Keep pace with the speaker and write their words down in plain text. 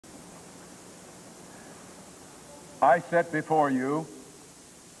I set before you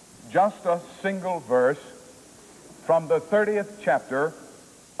just a single verse from the 30th chapter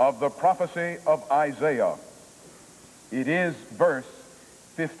of the prophecy of Isaiah. It is verse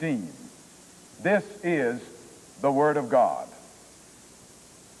 15. This is the word of God.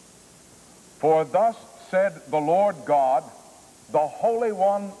 For thus said the Lord God, the Holy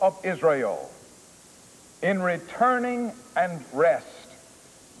One of Israel, in returning and rest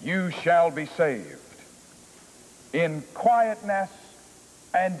you shall be saved. In quietness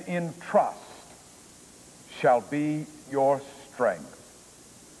and in trust shall be your strength.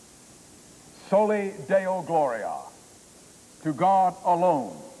 Soli Deo Gloria. To God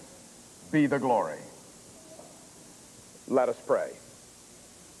alone be the glory. Let us pray.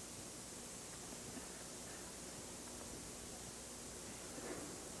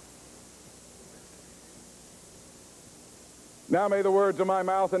 Now may the words of my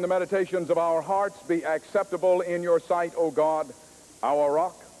mouth and the meditations of our hearts be acceptable in your sight, O God, our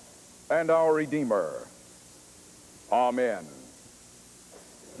rock and our Redeemer. Amen.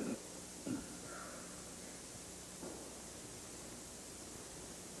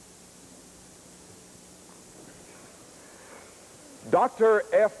 Dr.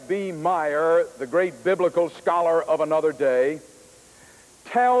 F.B. Meyer, the great biblical scholar of another day,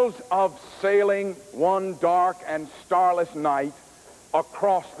 tells of sailing one dark and starless night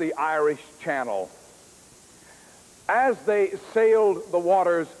across the Irish Channel. As they sailed the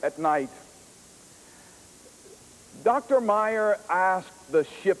waters at night, Dr. Meyer asked the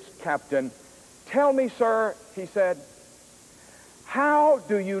ship's captain, "Tell me, sir," he said, "how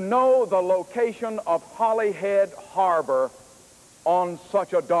do you know the location of Holyhead Harbor on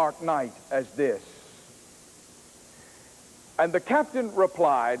such a dark night as this?" And the captain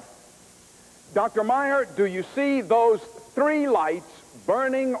replied, "Dr. Meyer, do you see those three lights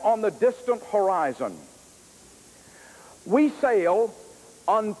burning on the distant horizon? We sail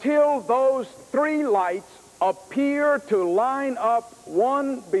until those three lights appear to line up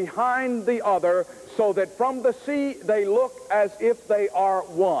one behind the other so that from the sea they look as if they are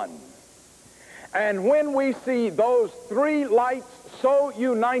one. And when we see those three lights so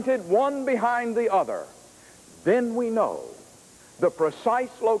united one behind the other, then we know the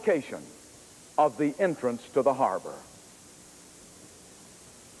precise location of the entrance to the harbor."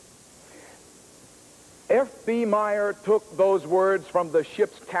 F.B. Meyer took those words from the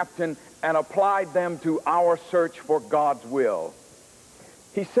ship's captain and applied them to our search for God's will.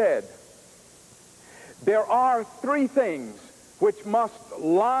 He said, there are three things which must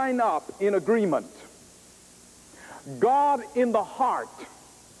line up in agreement. God in the heart,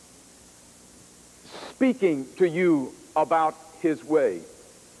 speaking to you about his way.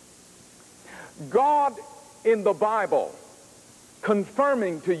 God in the Bible,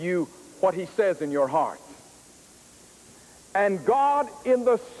 confirming to you what he says in your heart. And God in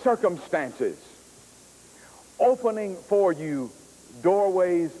the circumstances, opening for you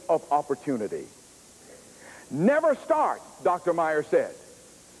doorways of opportunity. Never start, Dr. Meyer said,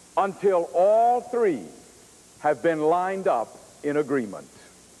 until all three have been lined up in agreement.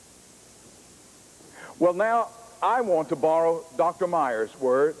 Well, now, I want to borrow Dr. Meyer's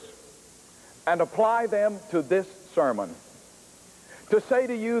words and apply them to this sermon to say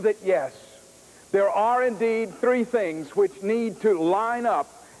to you that, yes, there are indeed three things which need to line up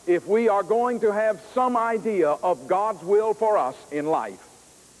if we are going to have some idea of God's will for us in life.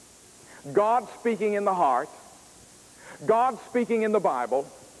 God speaking in the heart, God speaking in the Bible,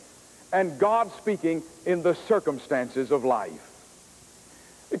 and God speaking in the circumstances of life.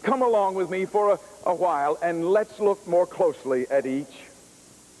 Come along with me for a while and let's look more closely at each.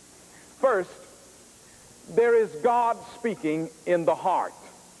 First, there is God speaking in the heart.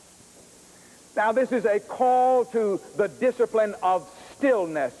 Now, this is a call to the discipline of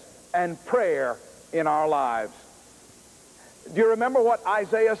stillness and prayer in our lives. Do you remember what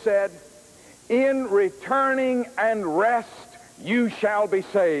Isaiah said? In returning and rest you shall be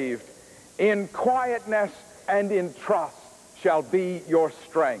saved. In quietness and in trust shall be your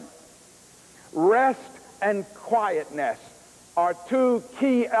strength. Rest and quietness are two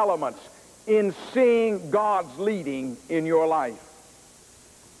key elements in seeing God's leading in your life.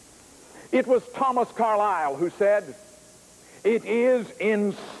 It was Thomas Carlyle who said, "It is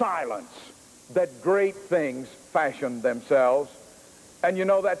in silence that great things fashion themselves." And you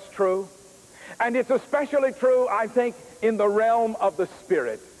know that's true. And it's especially true, I think, in the realm of the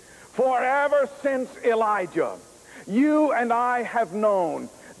Spirit. For ever since Elijah, you and I have known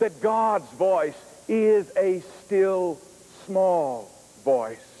that God's voice is a still, small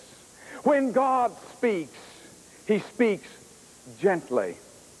voice. When God speaks, he speaks gently.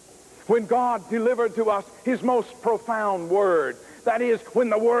 when God delivered to us his most profound word. That is, when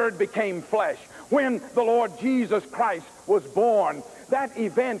the Word became flesh, when the Lord Jesus Christ was born. That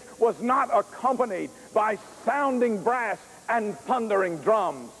event was not accompanied by sounding brass and thundering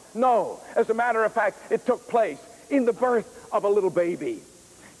drums. No, as a matter of fact, it took place in the birth of a little baby,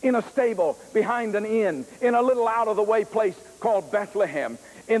 in a stable behind an inn, in a little out-of-the-way place called Bethlehem,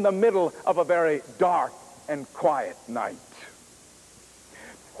 in the middle of a very dark and quiet night.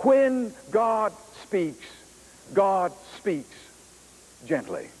 When God speaks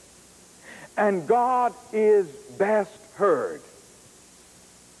gently. And God is best heard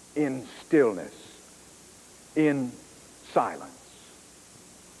in stillness, in silence.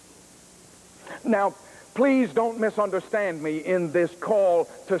 Now, please don't misunderstand me in this call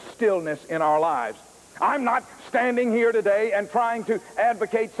to stillness in our lives. I'm not standing here today and trying to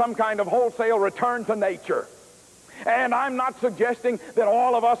advocate some kind of wholesale return to nature. And I'm not suggesting that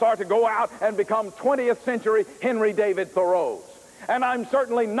all of us are to go out and become 20th century Henry David Thoreaus. And I'm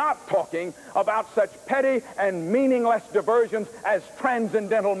certainly not talking about such petty and meaningless diversions as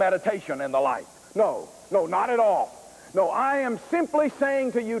transcendental meditation and the like. No, not at all. No, I am simply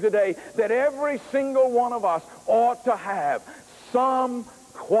saying to you today that every single one of us ought to have some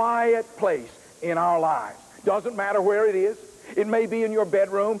quiet place in our lives. Doesn't matter where it is. It may be in your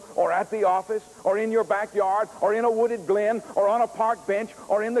bedroom, or at the office, or in your backyard, or in a wooded glen, or on a park bench,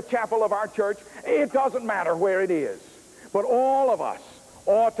 or in the chapel of our church. It doesn't matter where it is. But all of us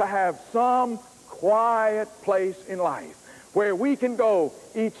ought to have some quiet place in life where we can go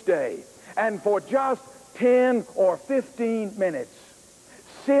each day and for just 10 or 15 minutes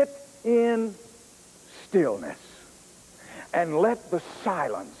sit in stillness and let the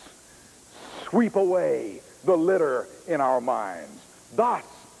silence sweep away the litter in our minds, thus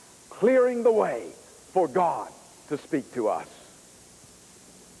clearing the way for God to speak to us.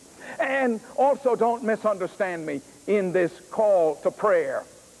 And also, don't misunderstand me in this call to prayer,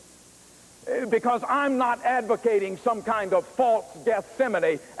 because I'm not advocating some kind of false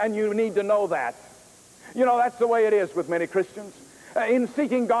Gethsemane, and you need to know that. You know, that's the way it is with many Christians. In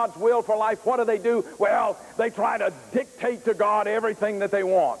seeking God's will for life, what do? Well, they try to dictate to God everything that they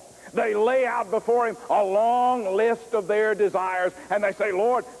want. They lay out before him a long list of their desires, and they say,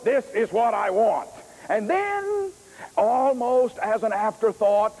 Lord, this is what I want. And then, almost as an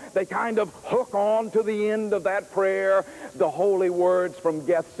afterthought, they kind of hook on to the end of that prayer the holy words from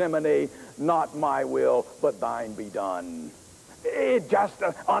Gethsemane, not my will, but thine be done. It's just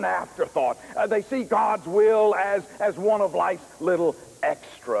an afterthought. They see God's will as one of life's little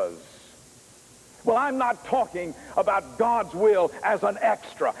extras. Well, I'm not talking about God's will as an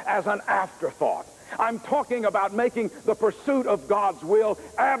extra, as an afterthought. I'm talking about making the pursuit of God's will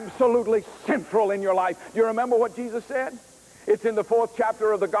absolutely central in your life. Do you remember what Jesus said? It's in the 4th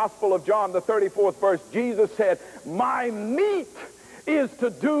chapter of the Gospel of John, the 34th verse. Jesus said, my meat is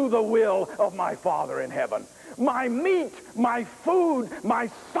to do the will of my Father in heaven. My meat, my food, my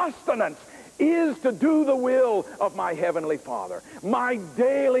sustenance is to do the will of my Heavenly Father. My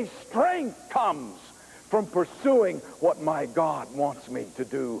daily strength comes from pursuing what my God wants me to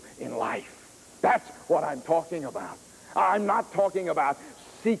do in life. That's what I'm talking about. I'm not talking about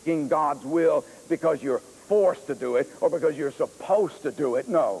seeking God's will because you're forced to do it or because you're supposed to do it.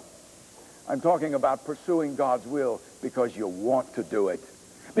 No. I'm talking about pursuing God's will because you want to do it,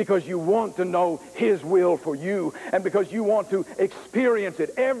 because you want to know his will for you, and because you want to experience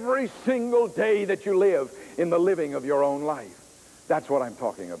it every single day that you live in the living of your own life. That's what I'm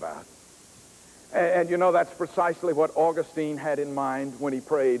talking about. And you know, that's precisely what Augustine had in mind when he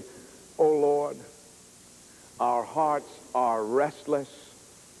prayed, O Lord, our hearts are restless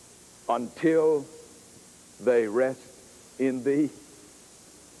until they rest in thee.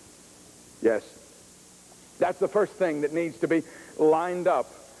 Yes, that's the first thing that needs to be lined up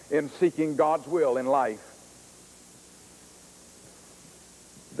in seeking God's will in life.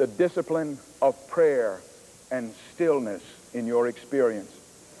 The discipline of prayer and stillness in your experience.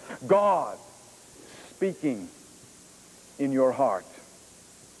 God speaking in your heart.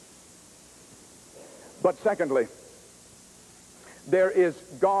 But secondly, there is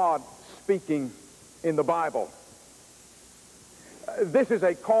God speaking in the Bible. This is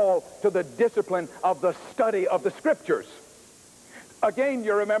a call to the discipline of the study of the Scriptures. Again,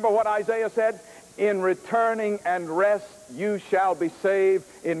 you remember what Isaiah said? In returning and rest you shall be saved.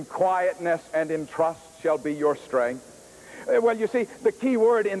 In quietness and in trust shall be your strength. Well, you see, the key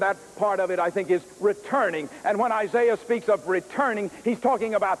word in that part of it, I think, is returning. And when Isaiah speaks of returning, he's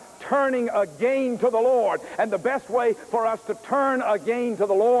talking about turning again to the Lord. And the best way for us to turn again to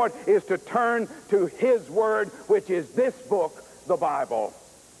the Lord is to turn to his word, which is this book, the Bible.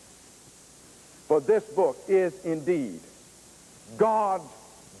 For this book is indeed God's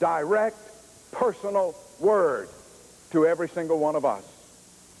direct, personal word to every single one of us.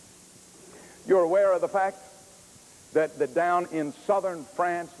 You're aware of the fact that down in southern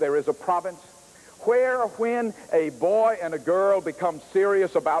France there is a province where, when a boy and a girl become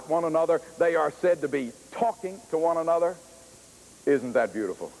serious about one another, they are said to be talking to one another. Isn't that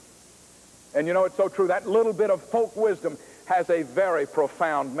beautiful? And you know, it's so true. That little bit of folk wisdom has a very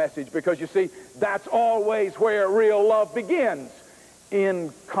profound message, because you see, that's always where real love begins,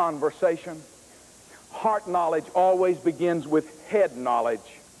 in conversation. Heart knowledge always begins with head knowledge.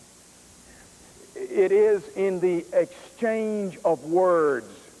 It is in the exchange of words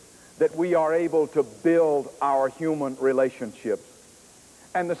that we are able to build our human relationships.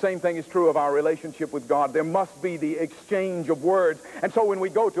 And the same thing is true of our relationship with God. There must be the exchange of words. And so when we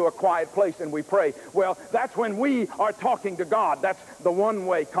go to a quiet place and we pray, well, that's when we are talking to God. That's the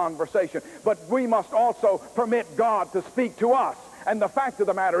one-way conversation. But we must also permit God to speak to us. And the fact of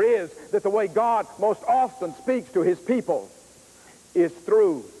the matter is that the way God most often speaks to his people is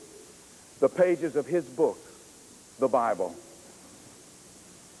through the pages of his book, the Bible.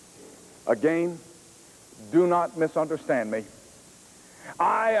 Again, do not misunderstand me.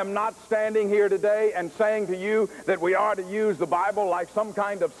 I am not standing here today and saying to you that we are to use the Bible like some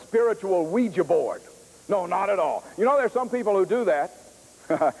kind of spiritual Ouija board. No, not at all. You know, there's some people who do that.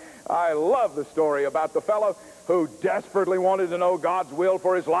 I love the story about the fellow who desperately wanted to know God's will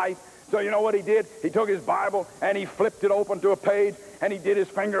for his life. So you know what he did? He took his Bible and he flipped it open to a page, and he did his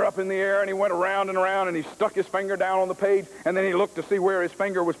finger up in the air, and he went around and around, and he stuck his finger down on the page, and then he looked to see where his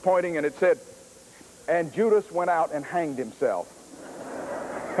finger was pointing, and it said, "And Judas went out and hanged himself."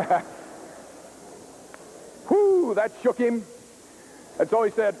 Whew, that shook him. And so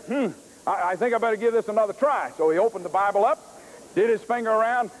he said, I think I better give this another try. So he opened the Bible up, did his finger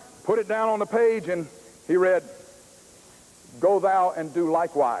around, put it down on the page, and he read, "Go thou and do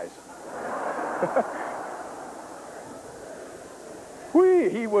likewise."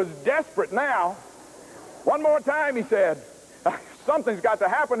 He was desperate now. One more time, he said, something's got to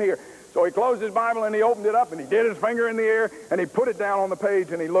happen here. So he closed his Bible and he opened it up and he did his finger in the air and he put it down on the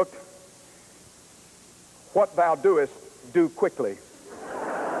page and he looked. "What thou doest, do quickly."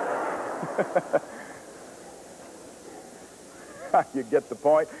 You get the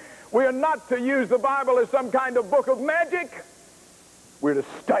point. We are not to use the Bible as some kind of book of magic. We're to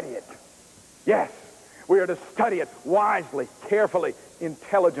study it. Yes, we are to study it wisely, carefully,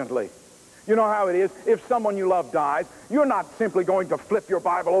 intelligently. You know how it is. If someone you love dies, you're not simply going to flip your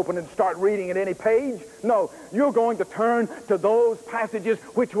Bible open and start reading at any page. No, you're going to turn to those passages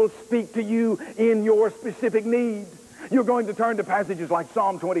which will speak to you in your specific need. You're going to turn to passages like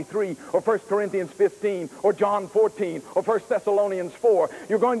Psalm 23 or 1 Corinthians 15 or John 14 or 1 Thessalonians 4.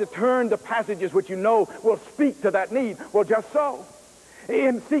 You're going to turn to passages which you know will speak to that need. Well, just so,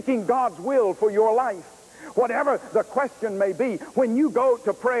 in seeking God's will for your life, whatever the question may be, when you go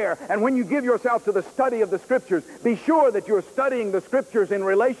to prayer and when you give yourself to the study of the Scriptures, be sure that you're studying the Scriptures in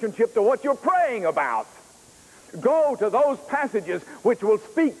relationship to what you're praying about. Go to those passages which will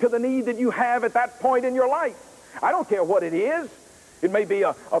speak to the need that you have at that point in your life. I don't care what it is. It may be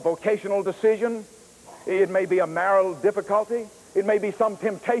a vocational decision. It may be a marital difficulty. It may be some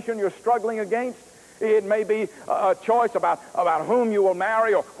temptation you're struggling against. It may be a choice about whom you will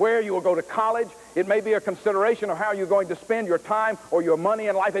marry or where you will go to college. It may be a consideration of how you're going to spend your time or your money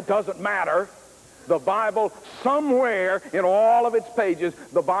in life. It doesn't matter. The Bible somewhere in all of its pages,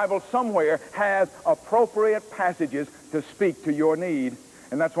 the Bible somewhere has appropriate passages to speak to your need.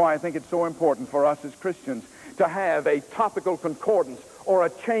 And that's why I think it's so important for us as Christians to have a topical concordance or a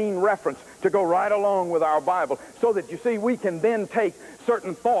chain reference to go right along with our Bible, so that, you see, we can then take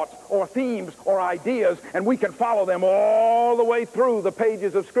certain thoughts or themes or ideas and we can follow them all the way through the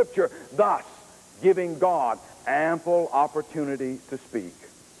pages of Scripture, thus giving God ample opportunity to speak.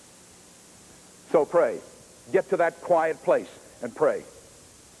 So pray. Get to that quiet place and pray.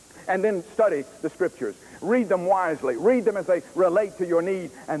 And then study the Scriptures. Read them wisely. Read them as they relate to your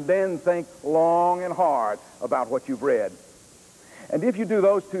need, and then think long and hard about what you've read. And if you do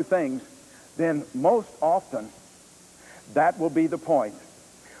those two things, then most often that will be the point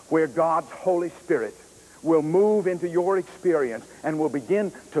where God's Holy Spirit will move into your experience and will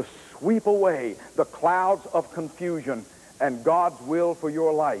begin to sweep away the clouds of confusion, and God's will for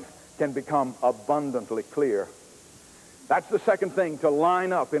your life can become abundantly clear. That's the second thing, to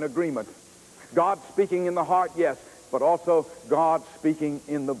line up in agreement. God speaking in the heart, yes, but also God speaking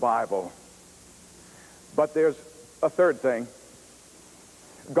in the Bible. But there's a third thing.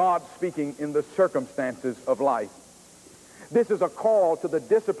 God speaking in the circumstances of life. This is a call to the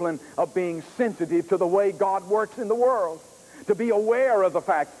discipline of being sensitive to the way God works in the world, to be aware of the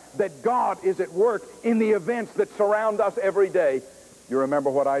fact that God is at work in the events that surround us every day. You remember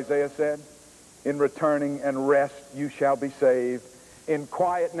what Isaiah said? In returning and rest you shall be saved. In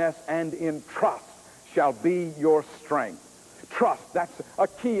quietness and in trust shall be your strength. Trust, that's a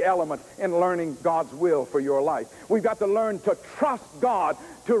key element in learning God's will for your life. We've got to learn to trust God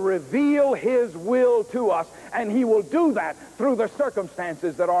to reveal His will to us, and He will do that through the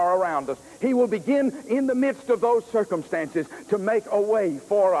circumstances that are around us. He will begin in the midst of those circumstances to make a way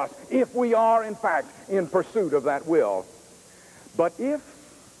for us if we are, in fact, in pursuit of that will. But if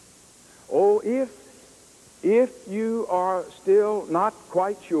you are still not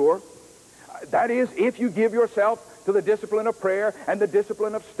quite sure, that is, if you give yourself to the discipline of prayer and the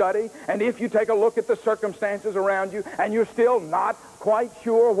discipline of study, and if you take a look at the circumstances around you and you're still not quite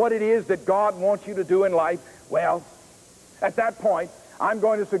sure what it is that God wants you to do in life, well, at that point, I'm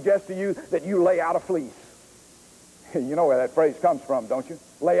going to suggest to you that you lay out a fleece. You know where that phrase comes from, don't you?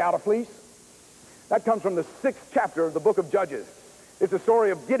 Lay out a fleece? That comes from the 6th chapter of the book of Judges. It's the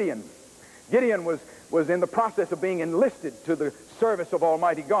story of Gideon. Gideon was in the process of being enlisted to the service of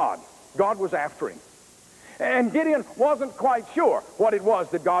Almighty God. God was after him. And Gideon wasn't quite sure what it was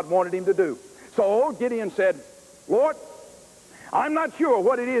that God wanted him to do. So old Gideon said, Lord, I'm not sure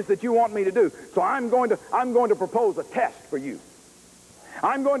what it is that you want me to do, so I'm going to propose a test for you.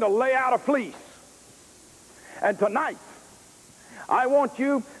 I'm going to lay out a fleece. And tonight, I want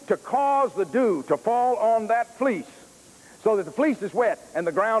you to cause the dew to fall on that fleece so that the fleece is wet and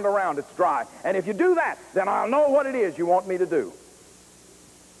the ground around it's dry. And if you do that, then I'll know what it is you want me to do.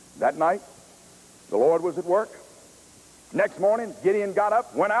 That night, the Lord was at work. Next morning, Gideon got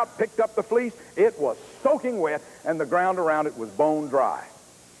up, went out, picked up the fleece. It was soaking wet, and the ground around it was bone dry.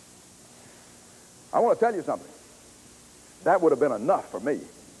 I want to tell you something. That would have been enough for me.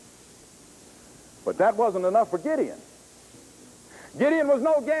 But that wasn't enough for Gideon. Gideon was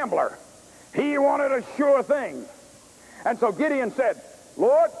no gambler. He wanted a sure thing. And so Gideon said,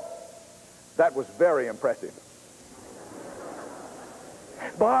 Lord, that was very impressive.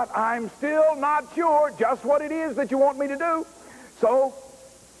 But I'm still not sure just what it is that you want me to do. So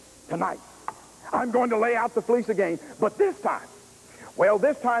tonight, I'm going to lay out the fleece again. But this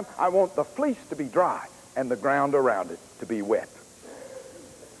time I want the fleece to be dry and the ground around it to be wet.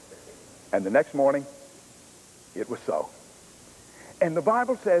 And the next morning, it was so. And the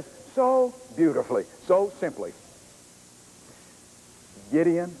Bible says so beautifully, so simply,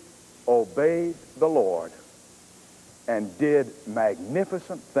 Gideon obeyed the Lord and did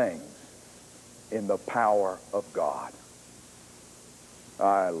magnificent things in the power of God.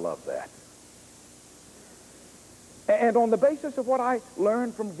 I love that. And on the basis of what I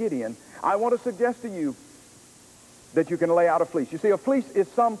learned from Gideon, I want to suggest to you that you can lay out a fleece. You see, a fleece is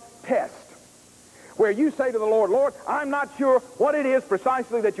some test where you say to the Lord, Lord, I'm not sure what it is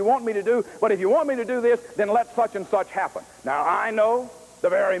precisely that you want me to do, but if you want me to do this, then let such and such happen. Now, I know the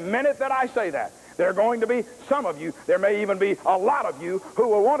very minute that I say that, there are going to be some of you, there may even be a lot of you, who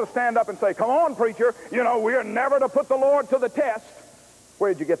will want to stand up and say, come on, preacher, you know, we're never to put the Lord to the test.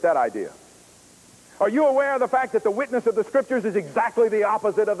 Where did you get that idea? Are you aware of the fact that the witness of the Scriptures is exactly the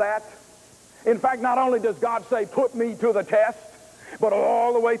opposite of that? In fact, not only does God say, put me to the test, but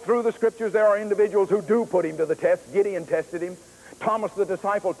all the way through the Scriptures there are individuals who do put him to the test. Gideon tested him. Thomas the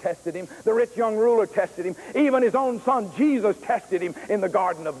disciple tested him. The rich young ruler tested him. Even his own son Jesus tested him in the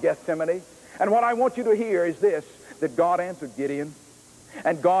Garden of Gethsemane. And what I want you to hear is this, that God answered Gideon,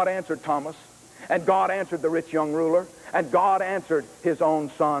 and God answered Thomas, and God answered the rich young ruler, and God answered his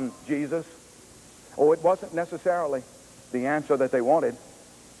own son Jesus. Oh, it wasn't necessarily the answer that they wanted,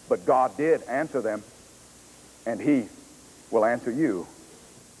 but God did answer them, and He will answer you.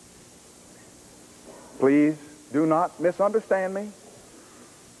 Please do not misunderstand me.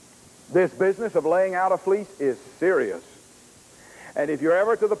 This business of laying out a fleece is serious. And if you're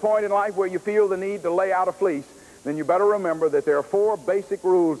ever to the point in life where you feel the need to lay out a fleece, then you better remember that there are 4 basic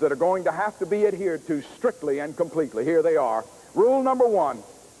rules that are going to have to be adhered to strictly and completely. Here they are. Rule number 1,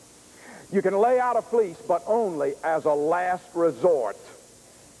 you can lay out a fleece, but only as a last resort.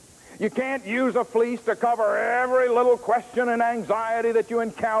 You can't use a fleece to cover every little question and anxiety that you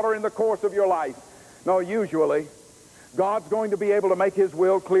encounter in the course of your life. No, usually, God's going to be able to make His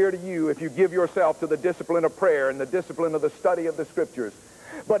will clear to you if you give yourself to the discipline of prayer and the discipline of the study of the Scriptures.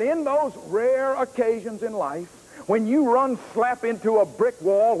 But in those rare occasions in life, when you run slap into a brick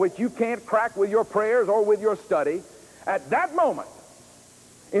wall which you can't crack with your prayers or with your study, at that moment,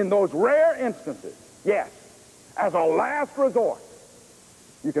 in those rare instances, yes, as a last resort,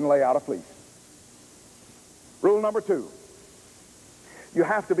 you can lay out a fleece. Rule number 2, You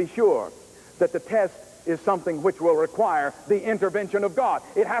have to be sure that the test is something which will require the intervention of God.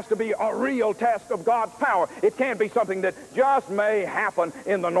 It has to be a real test of God's power. It can't be something that just may happen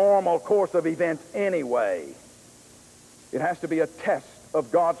in the normal course of events anyway. It has to be a test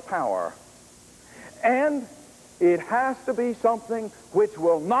of God's power. And it has to be something which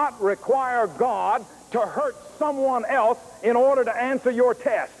will not require God to hurt someone else in order to answer your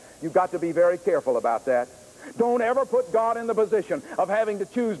test. You've got to be very careful about that. Don't ever put God in the position of having to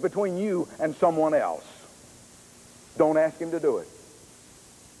choose between you and someone else. Don't ask him to do it.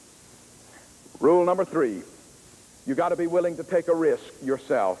 Rule number 3, you've got to be willing to take a risk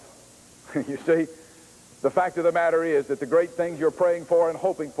yourself. You see, the fact of the matter is that the great things you're praying for and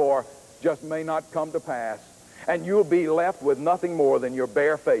hoping for just may not come to pass, and you'll be left with nothing more than your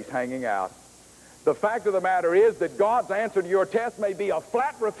bare face hanging out. The fact of the matter is that God's answer to your test may be a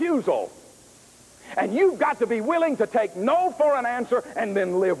flat refusal. And you've got to be willing to take no for an answer and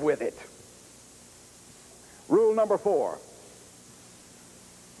then live with it. Rule number 4.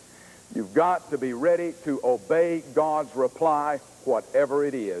 You've got to be ready to obey God's reply, whatever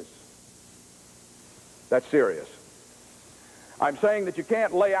it is. That's serious. I'm saying that you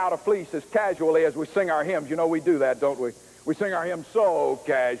can't lay out a fleece as casually as we sing our hymns. You know we do that, don't we? We sing our hymns so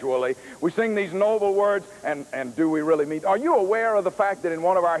casually. We sing these noble words, and do we really mean? Are you aware of the fact that in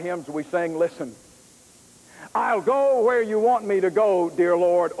one of our hymns we sing, listen, I'll go where you want me to go, dear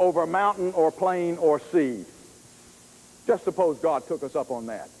Lord, over mountain or plain or sea. Just suppose God took us up on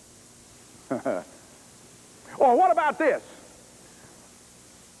that. Or what about this?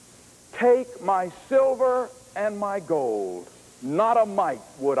 Take my silver and my gold, not a mite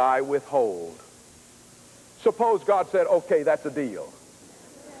would I withhold. Suppose God said, okay, that's a deal.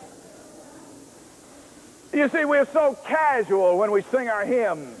 You see, we're so casual when we sing our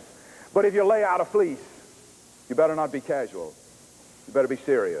hymns, but if you lay out a fleece, you better not be casual. You better be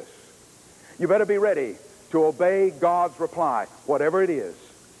serious. You better be ready to obey God's reply, whatever it is,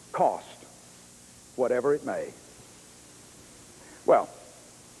 cost whatever it may. Well,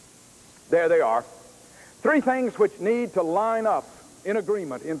 there they are. 3 things which need to line up in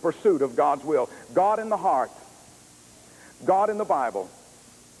agreement in pursuit of God's will. God in the heart, God in the Bible,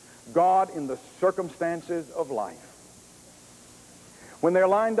 God in the circumstances of life. When they're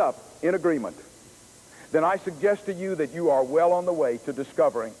lined up in agreement, then I suggest to you that you are well on the way to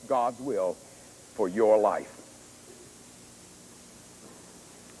discovering God's will for your life.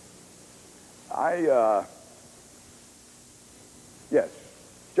 Yes,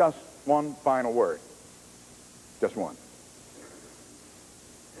 just one final word. Just one.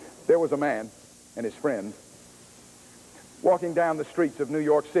 There was a man and his friend walking down the streets of New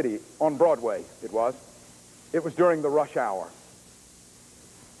York City on Broadway, it was. It was during the rush hour.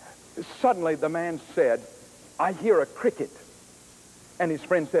 Suddenly the man said, I hear a cricket. And his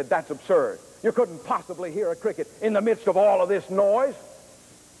friend said, that's absurd. You couldn't possibly hear a cricket in the midst of all of this noise.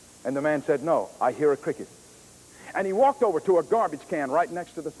 And the man said, no, I hear a cricket. And he walked over to a garbage can right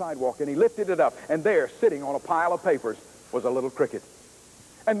next to the sidewalk, and he lifted it up, and there, sitting on a pile of papers, was a little cricket.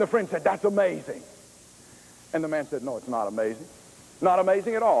 And the friend said, that's amazing. And the man said, no, it's not amazing. Not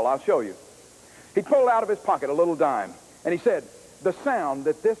amazing at all. I'll show you. He pulled out of his pocket a little dime, and he said, the sound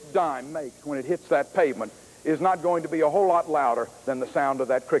that this dime makes when it hits that pavement is not going to be a whole lot louder than the sound of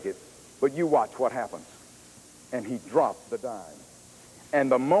that cricket. But you watch what happens. And he dropped the dime. And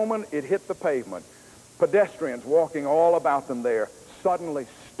the moment it hit the pavement, pedestrians walking all about them there suddenly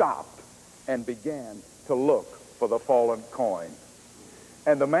stopped and began to look for the fallen coin.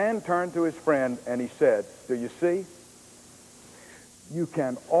 And the man turned to his friend and he said, do you see? You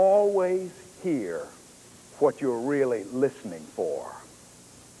can always hear what you're really listening for.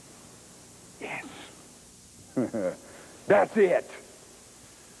 Yes. That's it.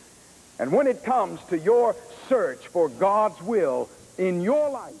 And when it comes to your search for God's will in your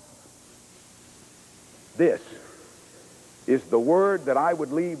life, this is the word that I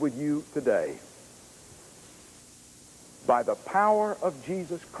would leave with you today. By the power of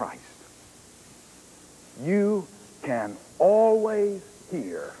Jesus Christ, you can always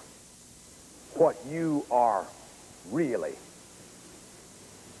hear what you are really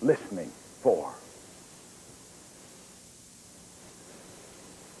listening for.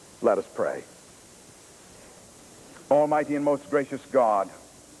 Let us pray. Almighty and most gracious God,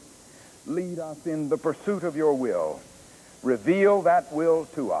 lead us in the pursuit of your will. Reveal that will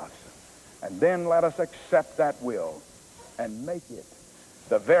to us, and then let us accept that will and make it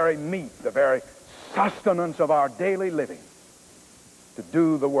the very meat, the very sustenance of our daily living to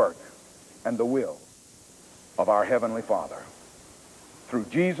do the work and the will of our Heavenly Father. Through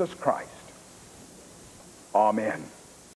Jesus Christ. Amen.